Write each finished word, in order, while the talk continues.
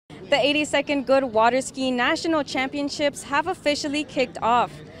The 82nd Goode Water Skiing National Championships have officially kicked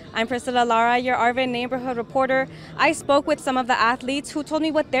off. I'm Priscilla Lara, your Arvin neighborhood reporter. I spoke with some of the athletes who told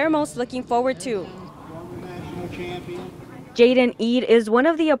me what they're most looking forward to. Jaden Eid is one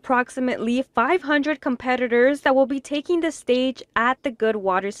of the approximately 500 competitors that will be taking the stage at the Goode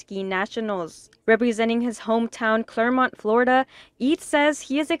Water Ski Nationals. Representing his hometown, Clermont, Florida, Eid says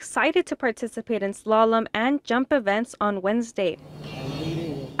he is excited to participate in slalom and jump events on Wednesday.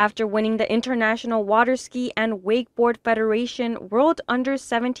 After winning the International Water Ski and Wakeboard Federation World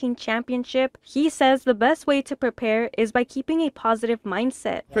Under-17 Championship, he says the best way to prepare is by keeping a positive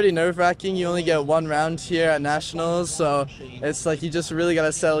mindset. Pretty nerve-wracking. You only get one round here at Nationals, so it's like you just really got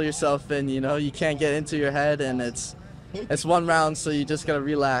to settle yourself in, you can't get into your head, and it's one round, so you just got to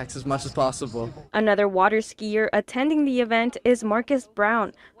relax as much as possible. Another water skier attending the event is Marcus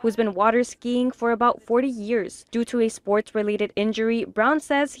Brown, who's been water skiing for about 40 years. Due to a sports-related injury, Brown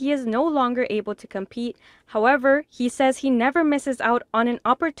says he is no longer able to compete. However, he says he never misses out on an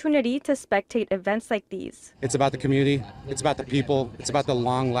opportunity to spectate events like these. It's about the community, it's about the people, it's about the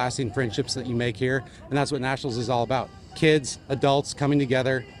long-lasting friendships that you make here, and that's what Nationals is all about. Kids, adults coming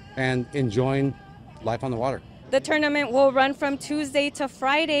together and enjoying life on the water. The tournament will run from Tuesday to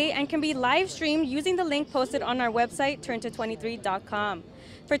Friday and can be live streamed using the link posted on our website, turnto23.com.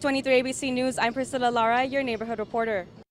 For 23 ABC News, I'm Priscilla Lara, your neighborhood reporter.